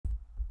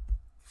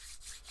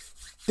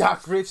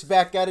Doc Rich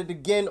back at it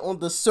again on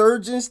the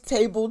surgeon's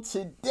table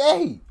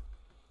today.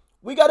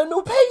 We got a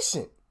new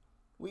patient.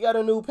 We have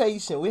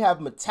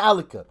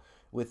Metallica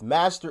with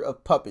Master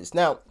of Puppets.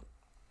 Now,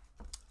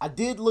 I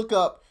did look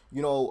up,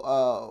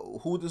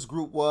 who this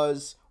group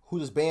was, who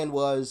this band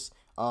was,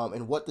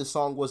 and what this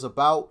song was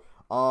about.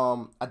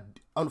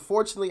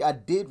 Unfortunately, I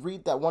did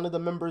read that one of the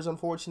members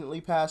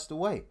unfortunately passed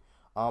away.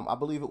 I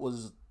believe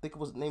his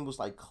name was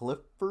like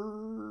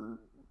Clifford.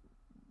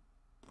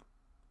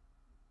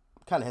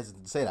 Kind of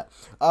hesitant to say that.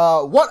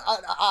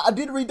 I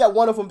did read that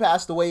one of them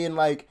passed away, and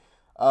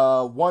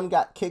one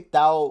got kicked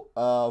out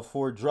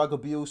for drug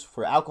abuse,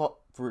 for alcohol,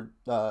 for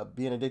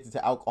being addicted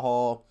to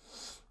alcohol.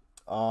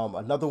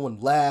 Another one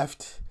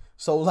left.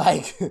 So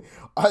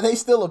are they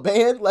still a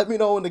band? Let me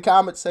know in the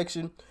comment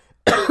section.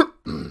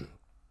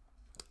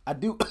 I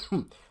do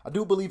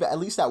believe at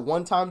least at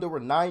one time there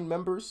were 9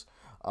 members.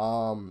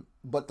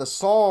 But the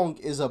song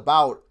is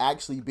about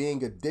actually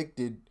being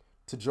addicted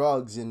to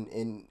drugs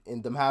and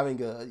them having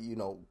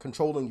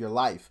controlling your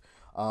life.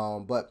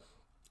 But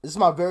this is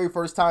my very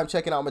first time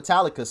checking out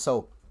Metallica,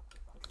 so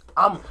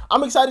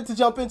I'm excited to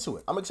jump into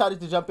it.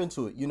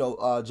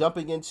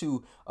 Jumping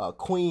into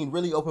Queen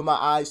really opened my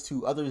eyes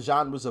to other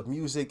genres of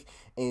music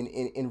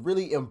and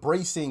really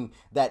embracing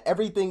that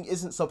everything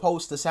isn't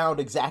supposed to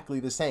sound exactly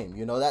the same.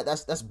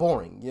 That's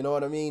boring. You know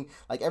what I mean?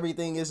 Like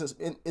everything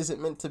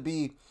isn't meant to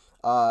be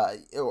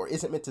or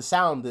isn't meant to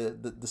sound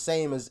the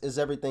same as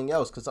everything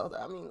else, because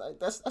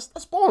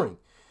that's boring.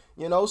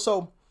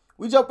 So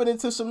we jumping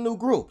into some new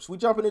groups. We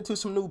jumping into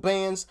some new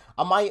bands.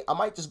 I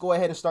might just go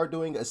ahead and start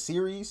doing a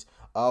series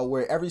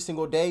where every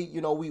single day,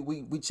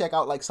 we check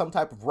out like some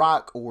type of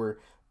rock or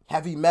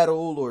heavy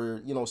metal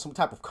or some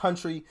type of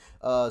country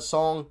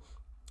song.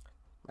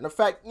 And in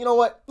fact, you know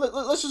what?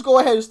 Let's just go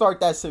ahead and start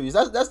that series.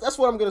 That's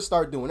what I'm gonna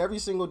start doing every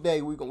single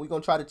day. We're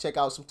gonna try to check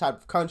out some type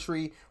of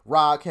country,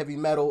 rock, heavy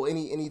metal,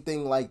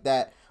 anything like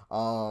that.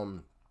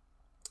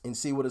 And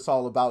see what it's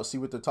all about, see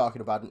what they're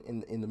talking about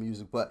in the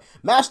music. But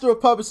Master of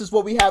Puppets is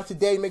what we have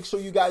today. Make sure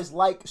you guys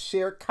like,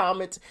 share,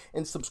 comment,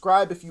 and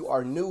subscribe if you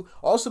are new.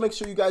 Also, make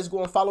sure you guys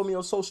go and follow me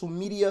on social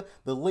media.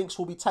 The links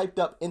will be typed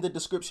up in the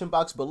description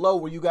box below,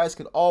 where you guys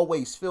can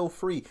always feel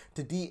free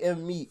to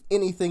DM me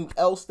anything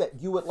else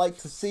that you would like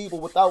to see.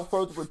 But without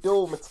further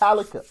ado,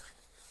 Metallica,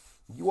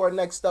 you are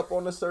next up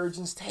on the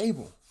surgeon's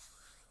table.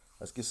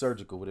 Let's get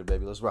surgical with it,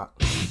 baby. Let's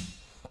rock.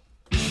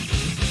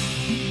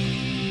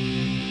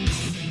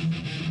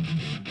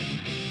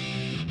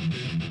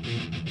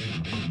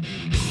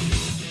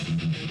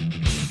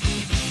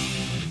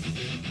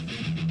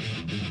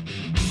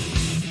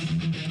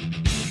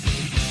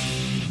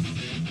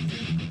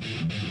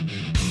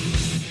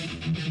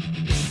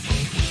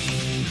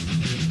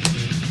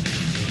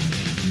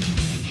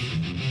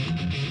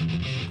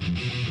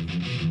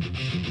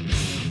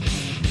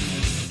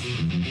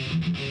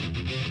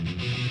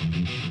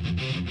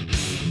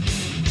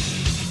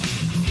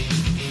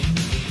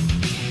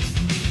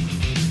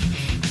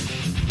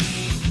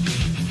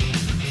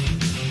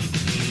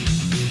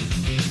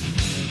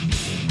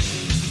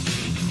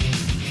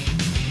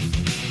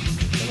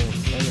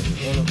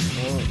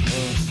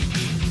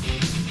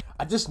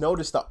 I just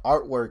noticed the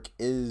artwork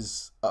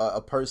is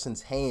a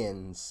person's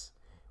hands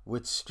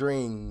with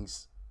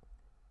strings,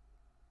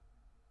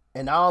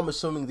 and now I'm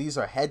assuming these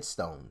are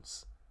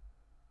headstones.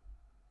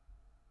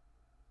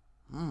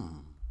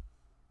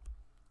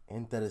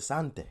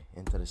 Interesante.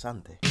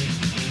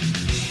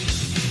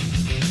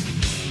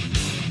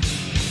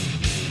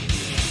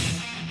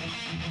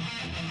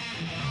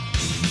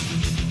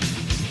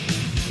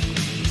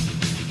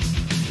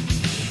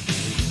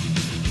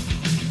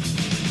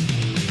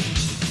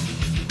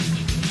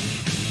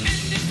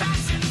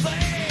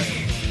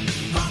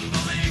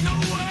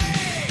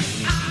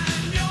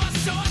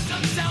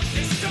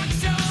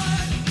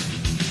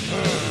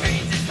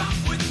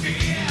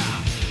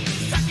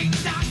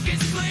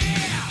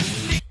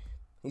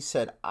 He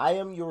said, "I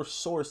am your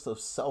source of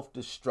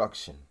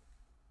self-destruction."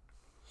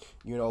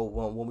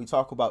 When we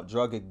talk about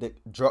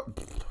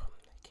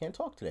can't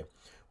talk today.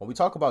 When we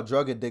talk about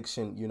drug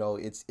addiction,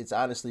 it's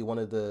honestly one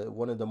of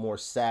the more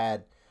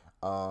sad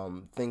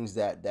things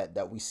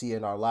that we see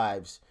in our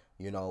lives.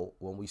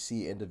 When we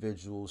see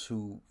individuals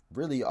who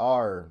really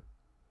are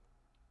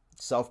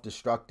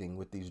self-destructing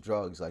with these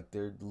drugs, like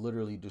they're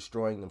literally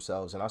destroying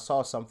themselves. And I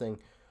saw something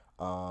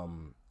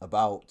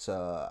about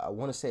I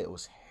want to say it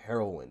was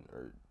heroin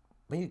or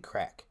maybe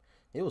crack.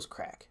 It was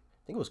crack.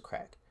 I think it was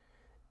crack.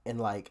 And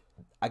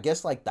I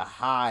guess the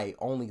high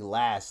only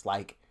lasts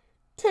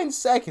 10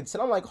 seconds.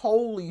 And I'm like,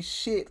 holy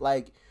shit.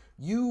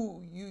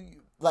 No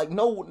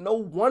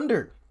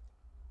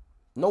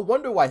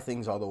wonder why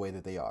things are the way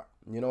that they are.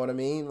 You know what I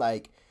mean?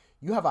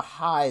 You have a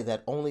high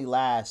that only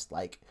lasts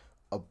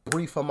a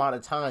brief amount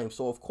of time.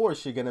 So of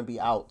course you're going to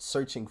be out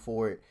searching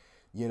for it,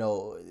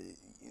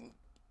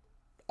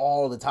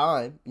 all the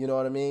time. You know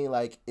what I mean?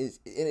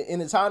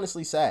 It's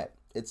honestly sad.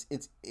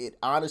 It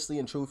honestly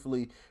and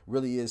truthfully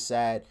really is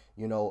sad.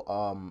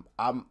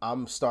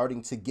 I'm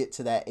starting to get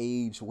to that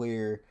age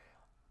where,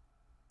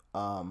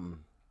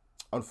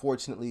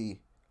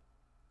 unfortunately,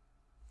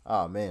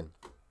 Oh man,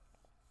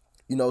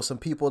 you know, some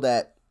people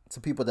that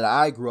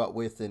I grew up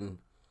with and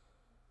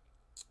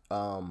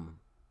um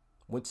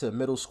went to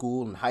middle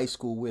school and high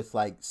school with,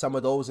 like some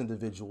of those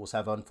individuals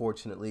have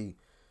unfortunately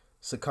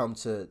succumbed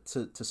to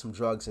some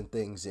drugs and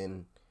things,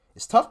 and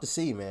it's tough to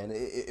see, man.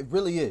 It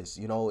really is.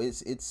 You know,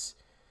 it's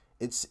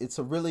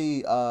a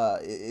really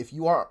if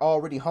you aren't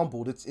already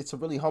humbled, it's a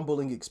really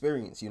humbling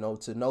experience, you know,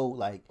 to know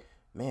like,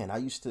 man, I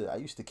used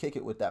to kick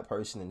it with that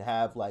person and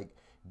have like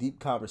deep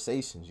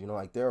conversations, you know,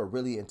 like they're a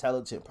really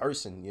intelligent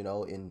person, you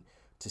know, and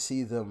to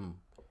see them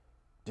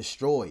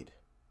destroyed,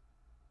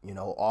 you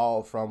know,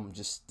 all from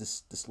just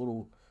this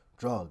little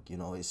drug, you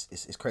know,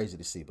 it's crazy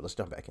to see. But let's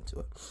jump back into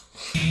it.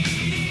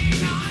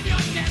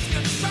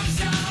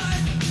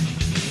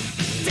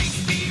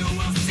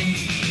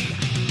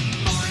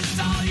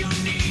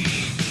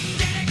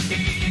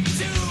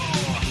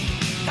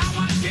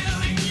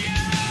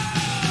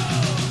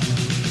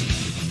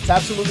 It's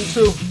absolutely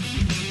true.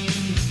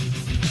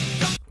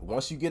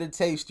 Once you get a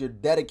taste, you're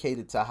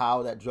dedicated to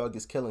how that drug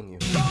is killing you.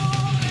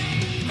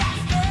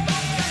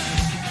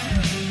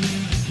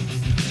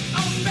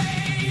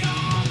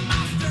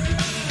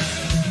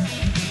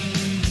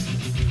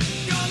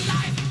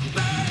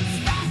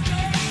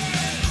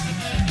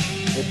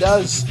 It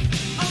does.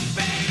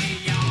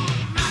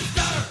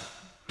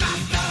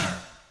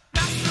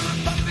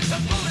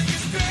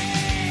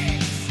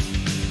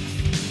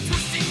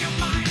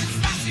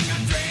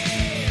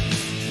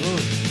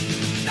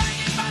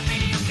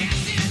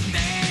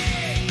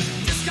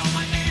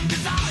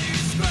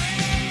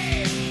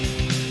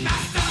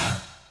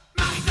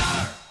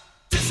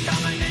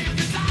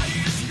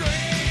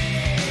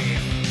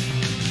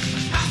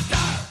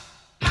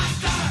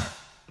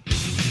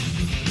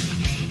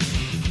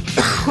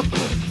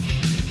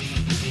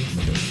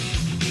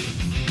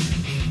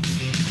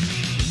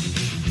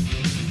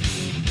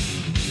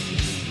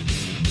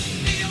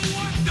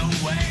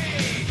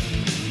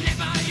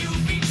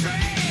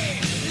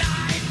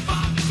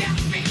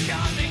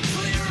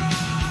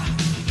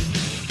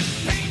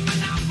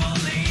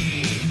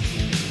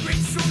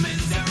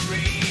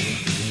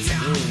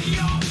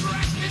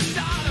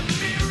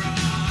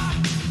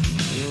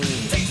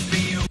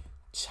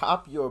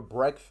 Chop your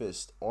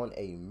breakfast on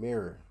a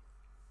mirror.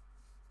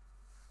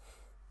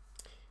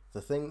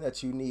 The thing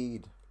that you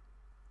need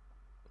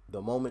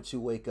the moment you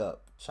wake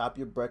up. Chop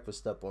your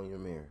breakfast up on your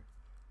mirror.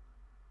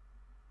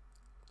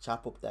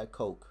 Chop up that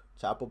Coke.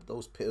 Chop up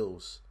those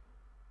pills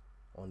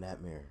on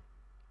that mirror.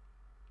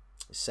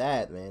 It's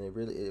sad, man. It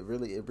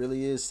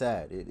really is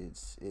sad. It.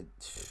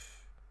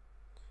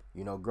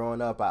 You know,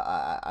 growing up,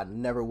 I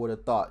never would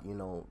have thought,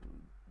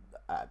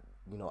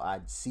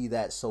 I'd see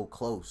that so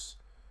close,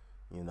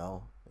 you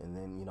know. And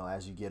then, you know,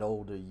 as you get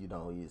older, you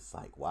know, it's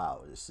like,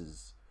 wow, it's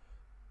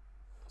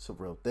a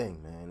real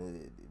thing, man.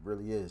 It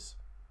really is.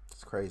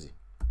 It's crazy.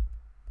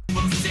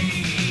 We'll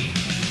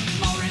see.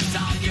 More is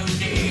all you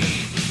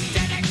need.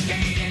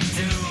 Dedicated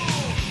to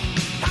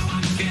how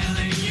I'm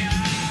feeling you.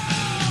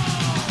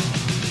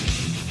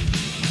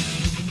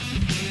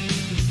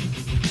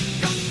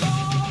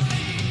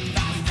 Controlling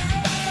faster.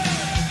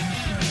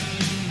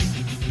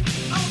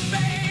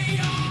 Obey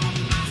your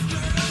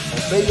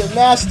master. Obey your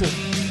master.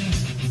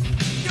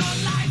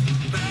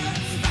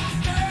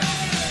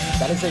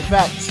 That is a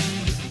fact.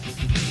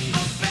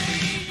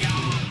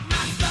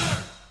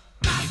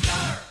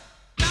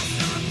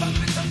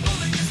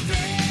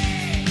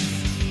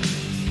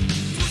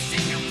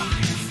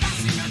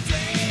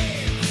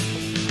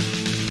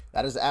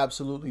 That is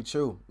absolutely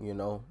true, you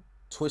know.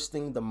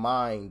 Twisting the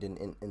mind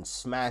and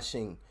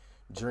smashing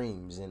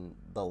dreams, and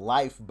the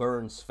life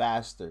burns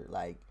faster.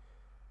 Like,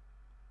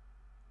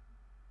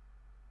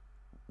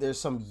 there's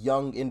some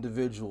young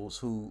individuals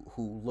who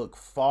look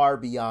far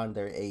beyond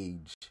their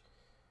age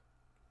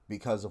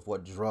because of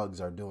what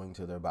drugs are doing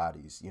to their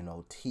bodies, you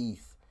know,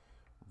 teeth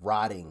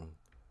rotting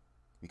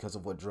because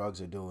of what drugs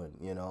are doing,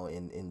 you know,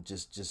 and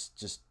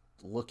just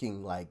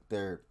looking like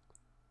they're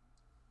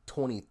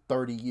 20,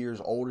 30 years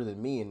older than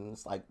me. And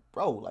it's like,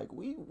 bro, like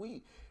we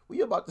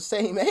about the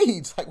same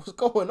age. Like, what's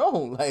going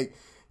on? Like,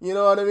 you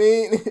know what I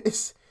mean?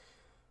 It's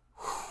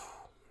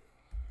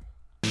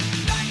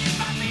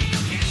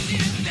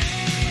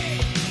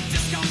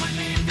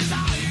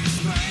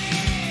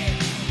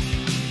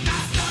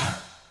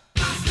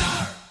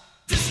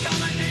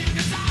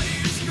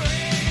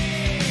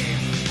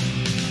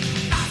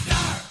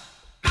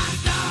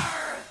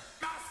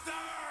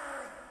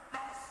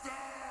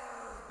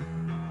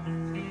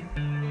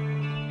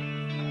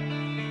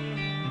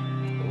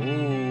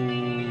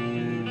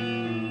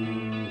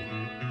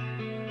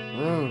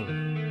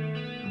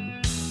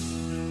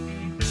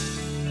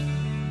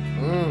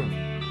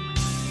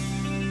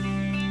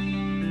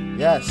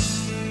yes.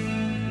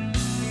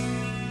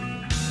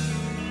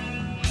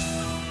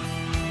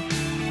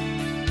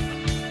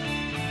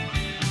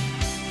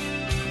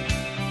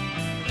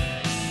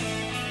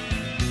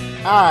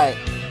 All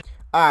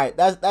right.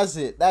 That's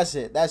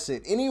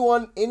it.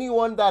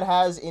 Anyone that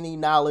has any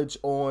knowledge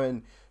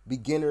on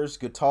beginners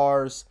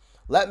guitars,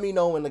 let me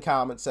know in the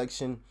comment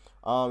section.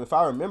 If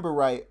I remember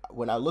right,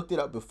 when I looked it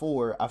up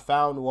before, I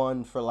found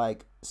one for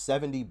like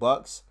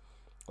 $70,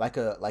 like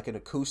an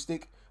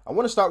acoustic. I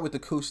want to start with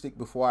acoustic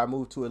before I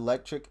move to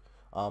electric.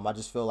 I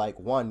just feel like,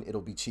 one,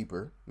 it'll be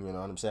cheaper. You know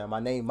what I'm saying? My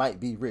name might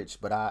be Rich,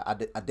 but I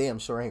damn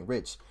sure ain't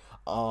rich.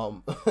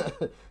 Um,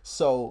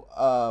 so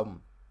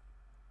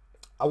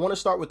I want to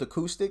start with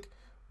acoustic,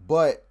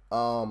 but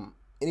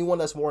anyone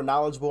that's more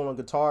knowledgeable on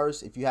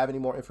guitars, if you have any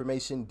more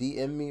information,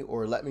 DM me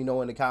or let me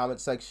know in the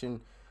comment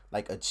section,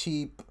 like a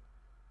cheap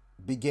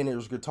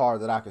beginner's guitar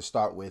that I could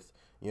start with.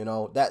 You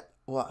know, that,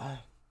 well,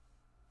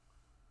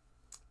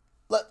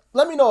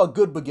 let me know a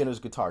good beginner's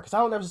guitar, because I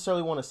don't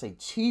necessarily want to say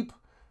cheap,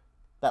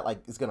 that like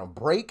it's gonna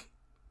break,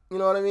 you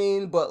know what I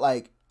mean? But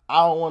like,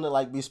 I don't want to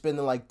like be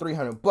spending like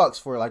 $300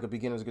 for like a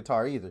beginner's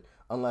guitar either,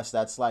 unless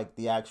that's like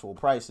the actual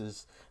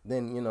prices.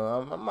 Then, you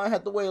know, I might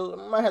have to wait.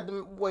 I might have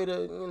to wait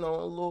a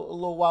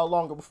little while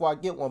longer before I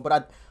get one.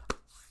 But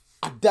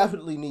I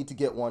definitely need to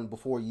get one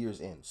before year's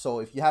end. So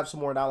if you have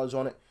some more knowledge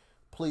on it,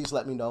 please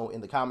let me know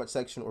in the comment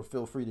section, or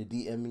feel free to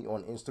DM me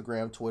on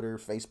Instagram, Twitter,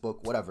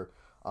 Facebook, whatever.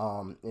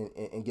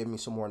 And give me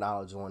some more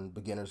knowledge on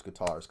beginners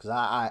guitars, because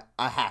I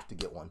have to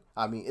get one.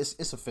 I mean,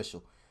 it's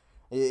official.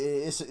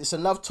 It's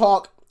enough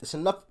talk.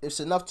 It's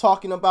enough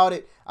talking about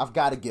it. I've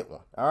got to get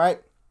one. All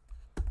right,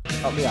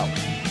 help me out.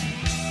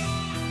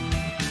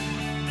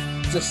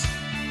 Just,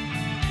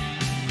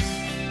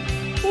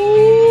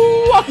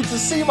 ooh, I can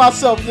just see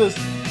myself just,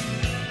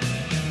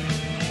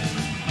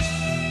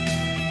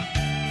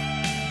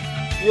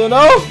 you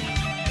know,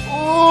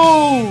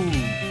 ooh.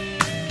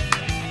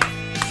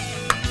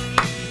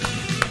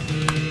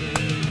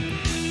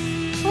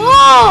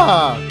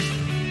 Ah!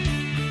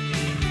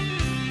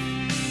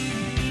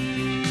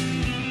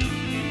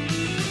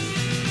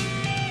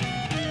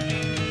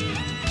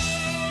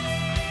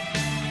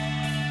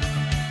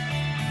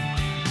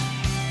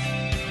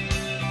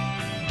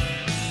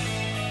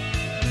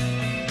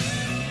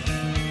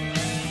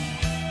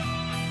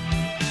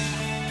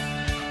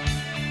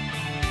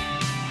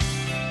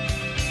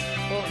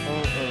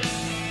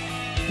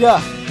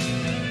 Yeah.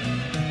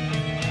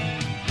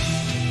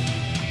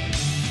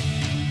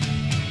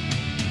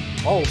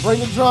 Oh, bring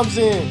the drums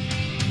in.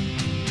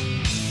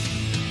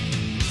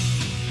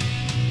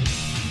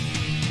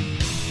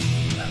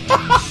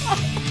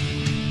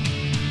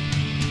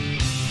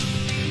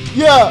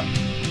 Yeah.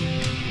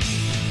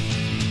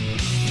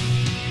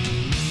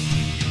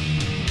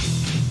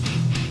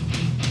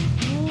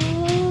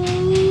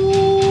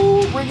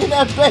 Ooh, bring in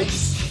that bass.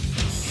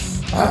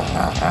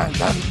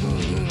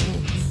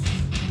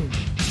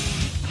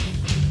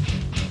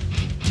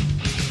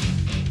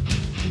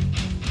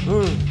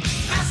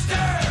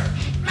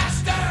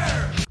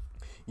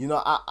 You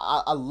know,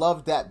 I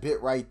love that bit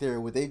right there,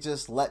 where they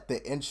just let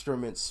the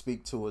instruments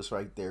speak to us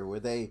right there, where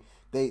they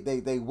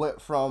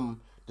went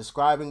from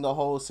describing the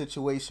whole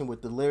situation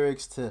with the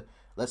lyrics to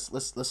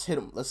let's hit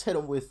them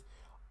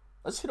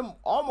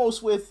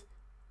almost with,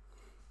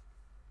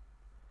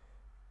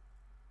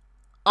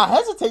 I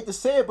hesitate to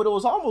say it, but it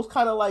was almost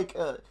kind of like,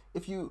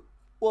 if you,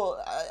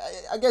 well,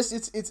 I guess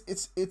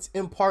it's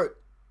in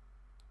part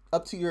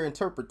up to your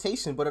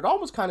interpretation, but it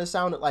almost kind of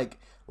sounded like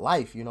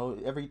life. You know,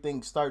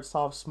 everything starts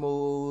off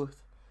smooth,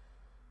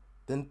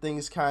 then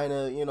things kind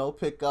of, you know,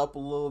 pick up a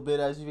little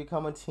bit as you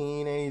become a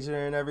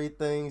teenager, and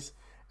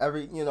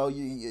you know,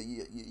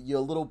 you're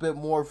a little bit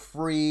more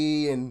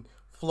free and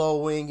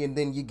flowing, and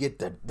then you get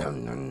the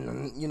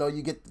you know,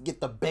 you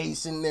get the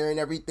bass in there, and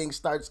everything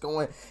starts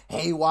going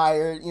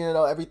haywire. You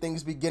know,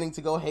 everything's beginning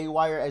to go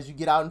haywire as you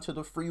get out into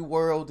the free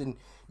world, and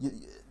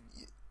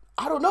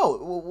I don't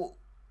know.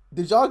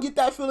 Did y'all get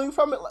that feeling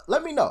from it?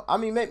 Let me know. I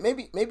mean,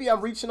 maybe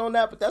I'm reaching on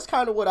that, but that's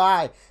kind of what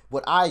I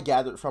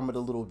gathered from it a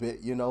little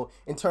bit. You know,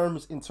 in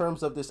terms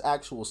of this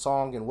actual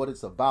song and what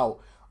it's about.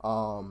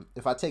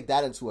 If I take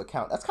that into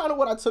account, that's kind of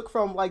what I took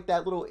from like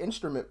that little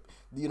instrument.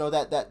 You know,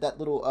 that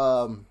little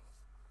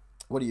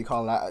what do you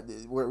call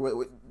it?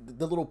 Where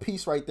the little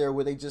piece right there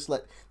where they just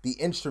let the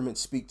instrument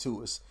speak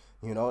to us.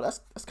 You know,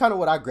 that's kind of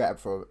what I grabbed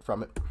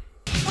from it.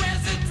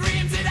 Where's the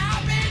dreams that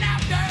I've been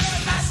after,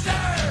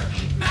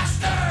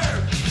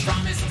 master,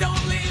 promised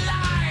only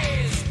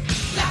lies,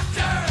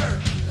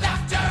 laughter,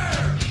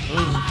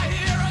 all I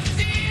hear or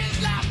see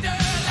is laughter,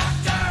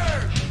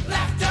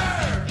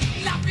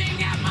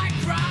 laughing at my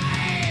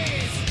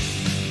cries.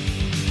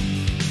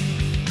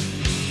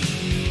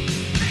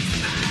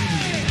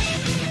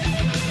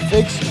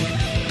 Fix me.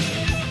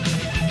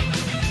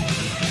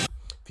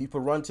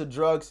 People run to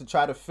drugs to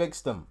try to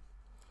fix them.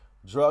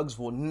 Drugs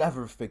will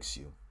never fix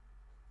you.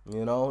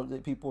 You know,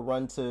 people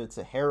run to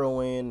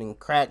heroin and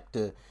crack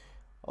to,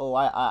 oh,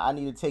 I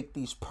need to take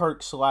these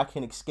perks so I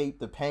can escape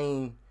the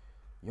pain.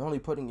 You're only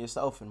putting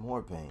yourself in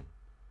more pain,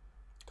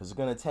 because it's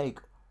going to take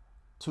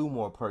 2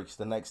 more perks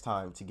the next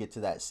time to get to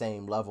that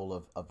same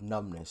level of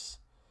numbness.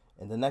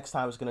 And the next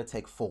time it's going to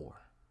take 4.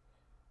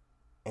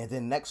 And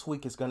then next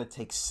week it's going to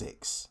take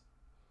 6.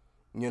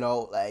 You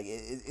know, like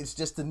it's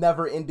just a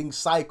never ending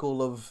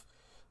cycle of,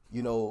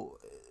 you know,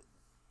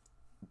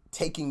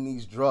 taking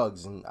these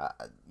drugs. And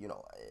you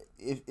know,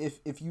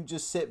 if you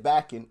just sit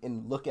back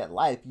and look at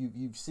life,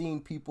 you've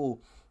seen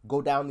people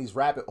go down these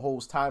rabbit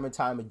holes time and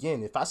time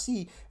again. If I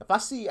see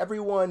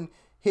everyone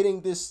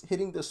hitting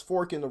this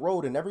fork in the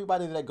road, and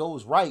everybody that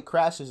goes right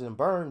crashes and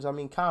burns, I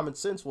mean, common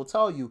sense will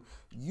tell you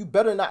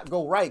better not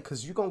go right,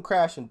 because you're gonna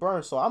crash and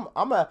burn. So I'm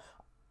gonna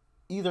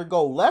either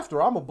go left,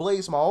 or I'm gonna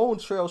blaze my own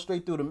trail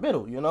straight through the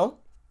middle, you know?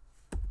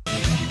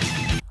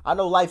 I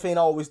know life ain't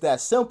always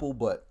that simple,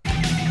 but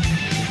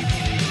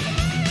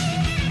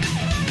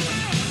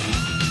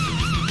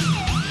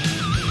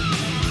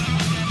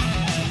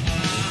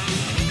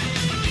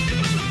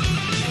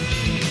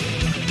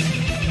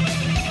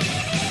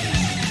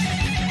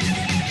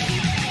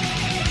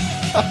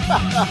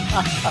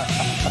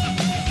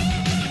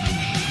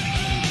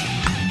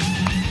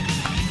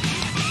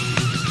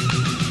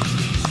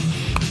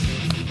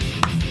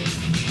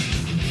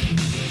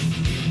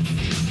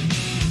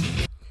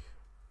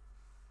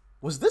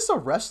was this a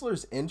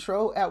wrestler's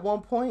intro at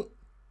one point?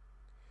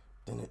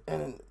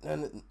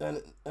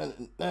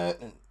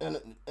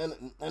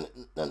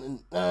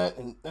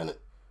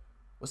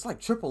 Was like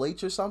Triple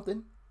H or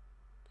something?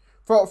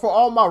 For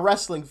all my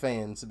wrestling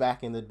fans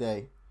back in the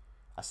day.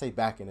 I say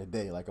back in the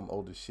day like I'm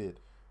old as shit.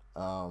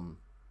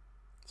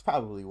 It's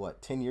probably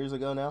what, 10 years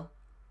ago now?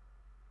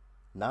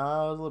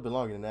 Nah, it was a little bit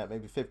longer than that.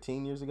 Maybe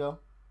 15 years ago.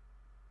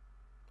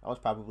 I was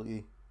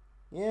probably,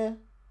 yeah.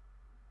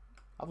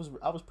 I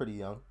was pretty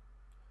young.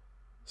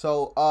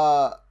 So,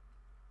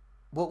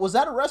 was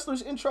that a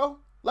wrestler's intro?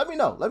 Let me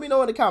know. Let me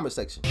know in the comment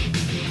section.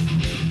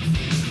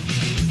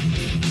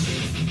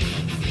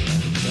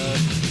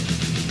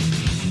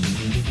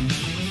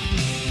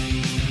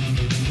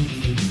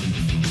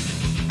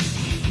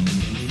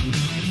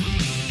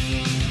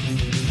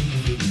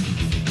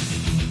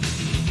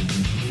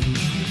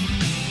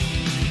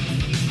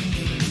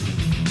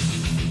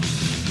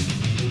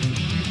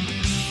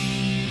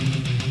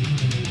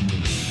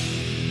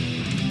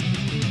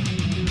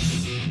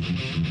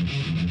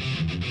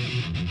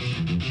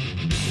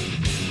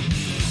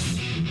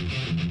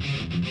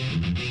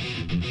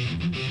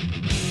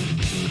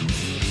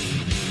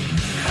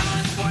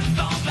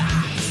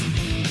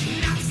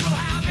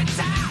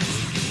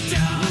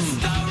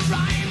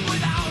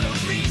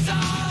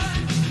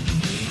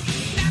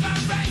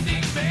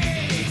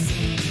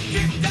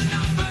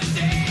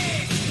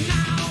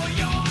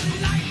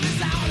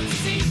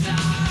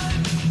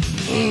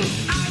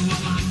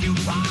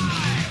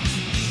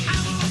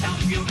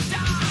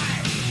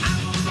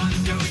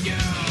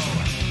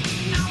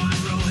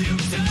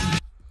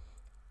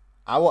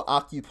 I will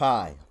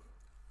occupy.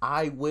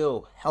 I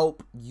will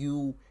help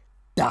you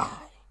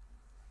die.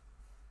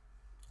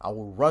 I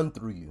will run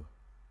through you.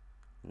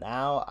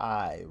 Now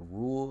I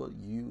rule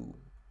you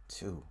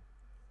too.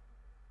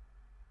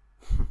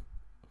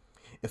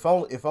 If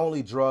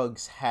only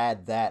drugs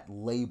had that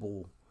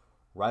label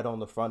right on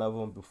the front of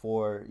them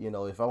before, you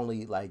know, if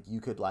only like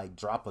you could like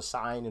drop a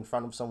sign in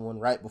front of someone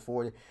right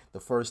before the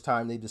first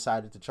time they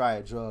decided to try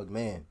a drug,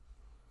 man.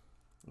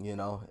 You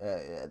know,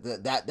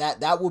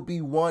 that would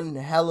be one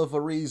hell of a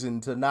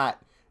reason to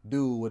not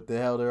do what the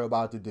hell they're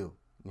about to do.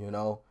 You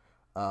know,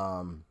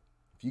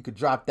 if you could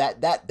drop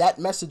that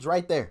message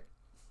right there,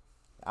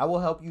 I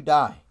will help you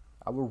die.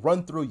 I will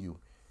run through you.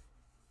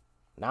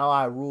 Now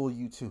I rule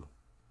you too.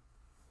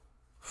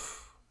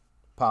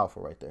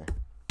 Powerful right there.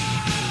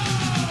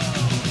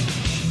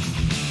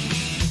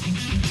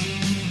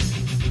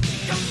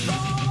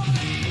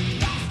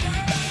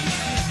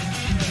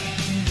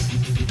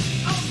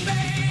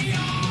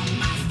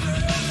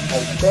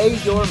 Obey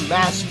your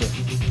master.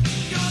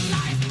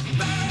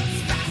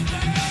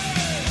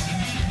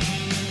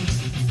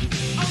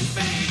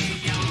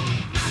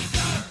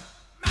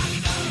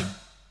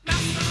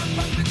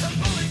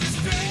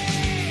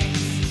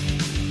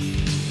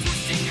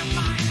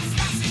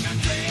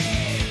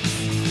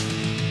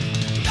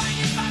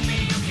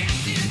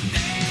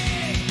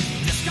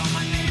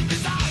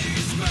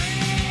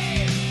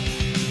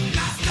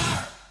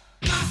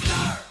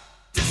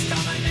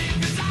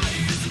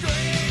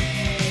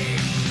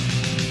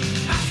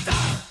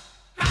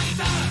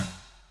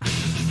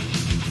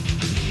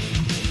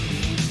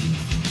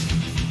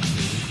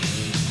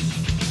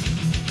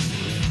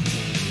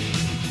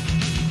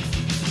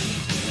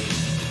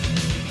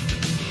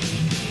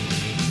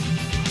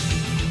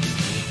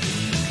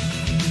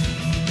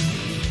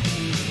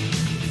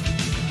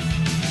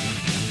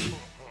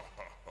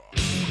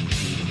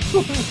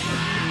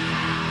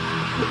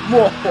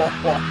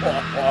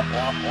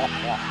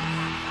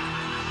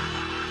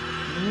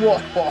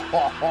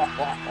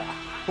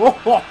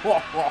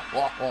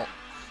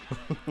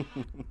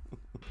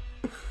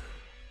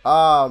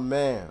 Ah,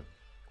 man.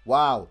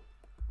 Wow.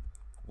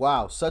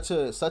 Such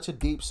a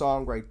deep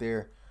song right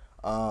there.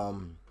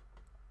 Like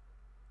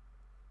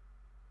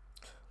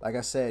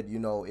I said, you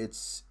know,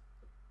 it's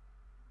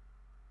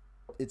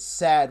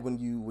sad when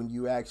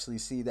you actually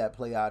see that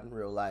play out in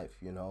real life,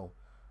 you know.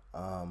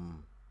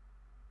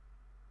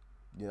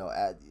 You know,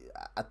 I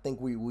think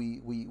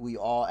we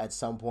all at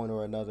some point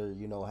or another,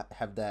 you know,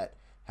 have that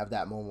have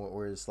that moment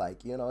where it's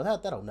like, you know,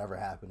 that'll never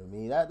happen to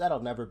me.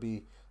 That'll never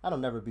be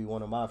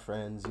one of my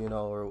friends, you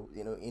know, or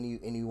you know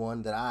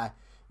anyone that I,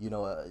 you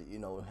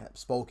know, have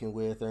spoken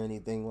with or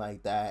anything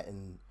like that.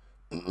 And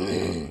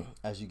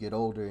as you get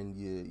older and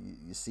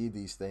you see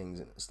these things,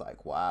 and it's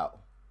like, wow,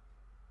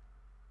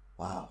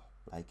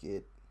 like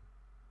it,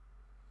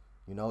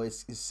 you know,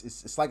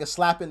 it's like a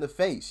slap in the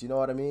face. You know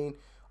what I mean?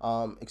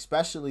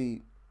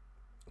 Especially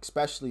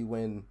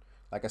when,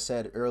 like I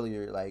said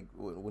earlier, like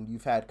when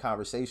you've had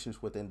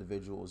conversations with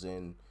individuals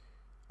and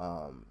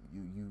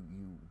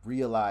you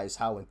realize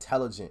how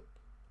intelligent,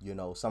 you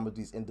know, some of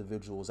these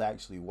individuals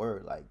actually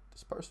were. Like,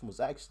 this person was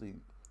actually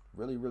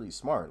really, really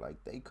smart.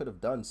 Like, they could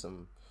have done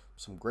some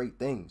great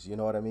things, you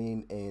know what I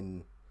mean?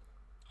 And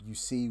you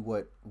see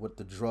what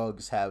the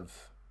drugs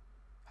have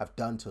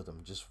done to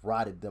them, just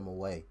rotted them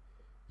away,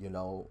 you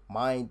know,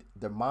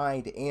 their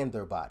mind and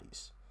their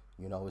bodies.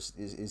 You know,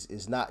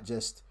 is not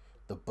just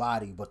the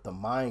body but the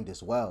mind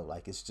as well.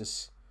 Like, it's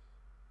just,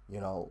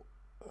 you know,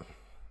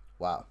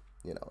 wow,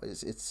 you know,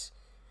 it's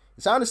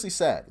honestly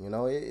sad, you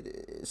know.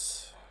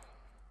 It's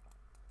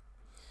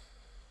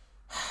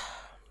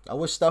I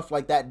wish stuff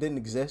like that didn't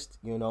exist,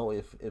 you know.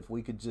 If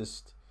we could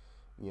just,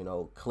 you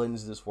know,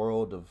 cleanse this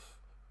world of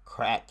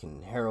crack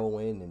and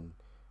heroin and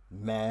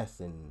meth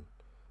and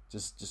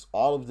just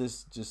all of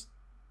this just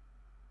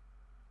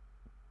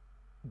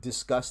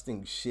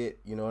disgusting shit,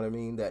 you know what I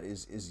mean, that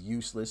is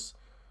useless.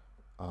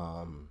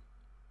 I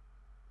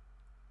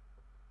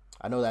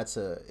know that's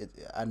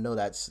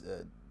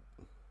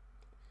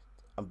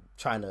I'm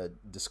trying to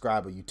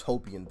describe a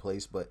utopian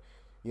place, but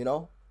you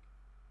know,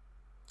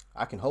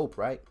 I can hope,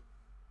 right?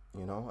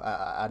 You know,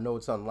 I know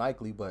it's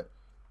unlikely, but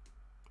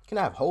can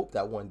have hope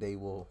that one day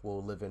we'll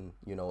live in,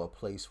 you know, a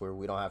place where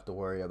we don't have to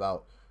worry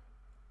about,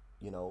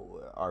 you know,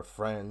 our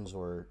friends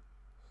or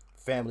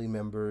family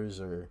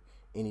members or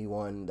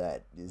anyone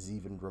that is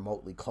even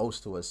remotely close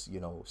to us, you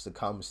know,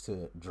 succumbs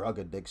to drug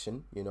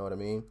addiction. You know what I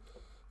mean?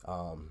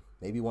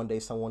 Maybe one day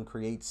someone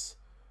creates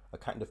a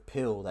kind of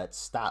pill that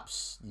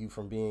stops you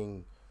from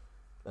being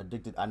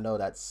addicted. I know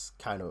that's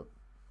kind of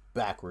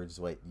backwards.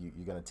 Wait,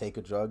 you're gonna take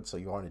a drug so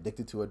you aren't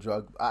addicted to a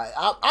drug?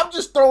 I'm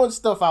just throwing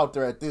stuff out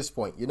there at this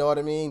point. You know what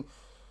I mean?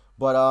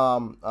 But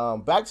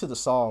back to the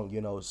song.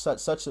 You know,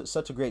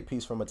 such a great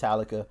piece from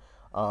Metallica.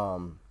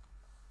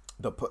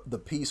 The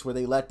piece where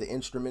they let the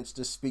instruments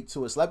just speak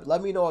to us.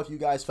 Let me know if you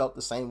guys felt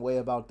the same way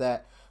about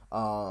that.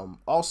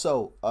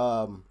 Also,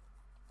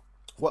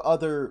 what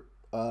other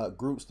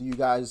groups do you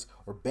guys,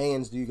 or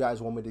bands do you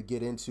guys want me to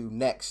get into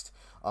next?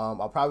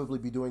 I'll probably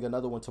be doing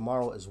another one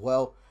tomorrow as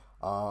well.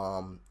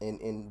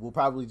 And we'll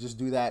probably just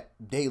do that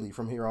daily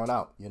from here on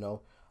out, you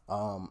know.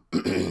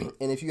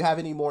 And if you have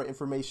any more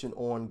information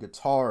on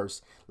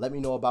guitars, let me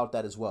know about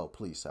that as well,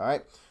 please. All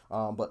right.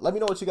 But let me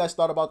know what you guys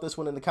thought about this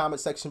one in the comment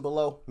section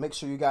below. Make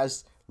sure you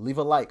guys leave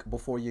a like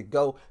before you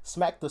go.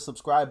 Smack the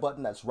subscribe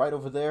button that's right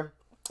over there,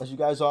 as you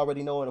guys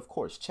already know. And of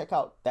course, check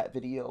out that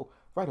video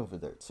right over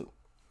there too.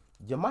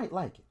 You might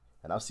like it.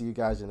 And I'll see you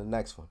guys in the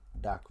next one.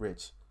 Doc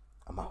Rich,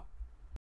 I'm out.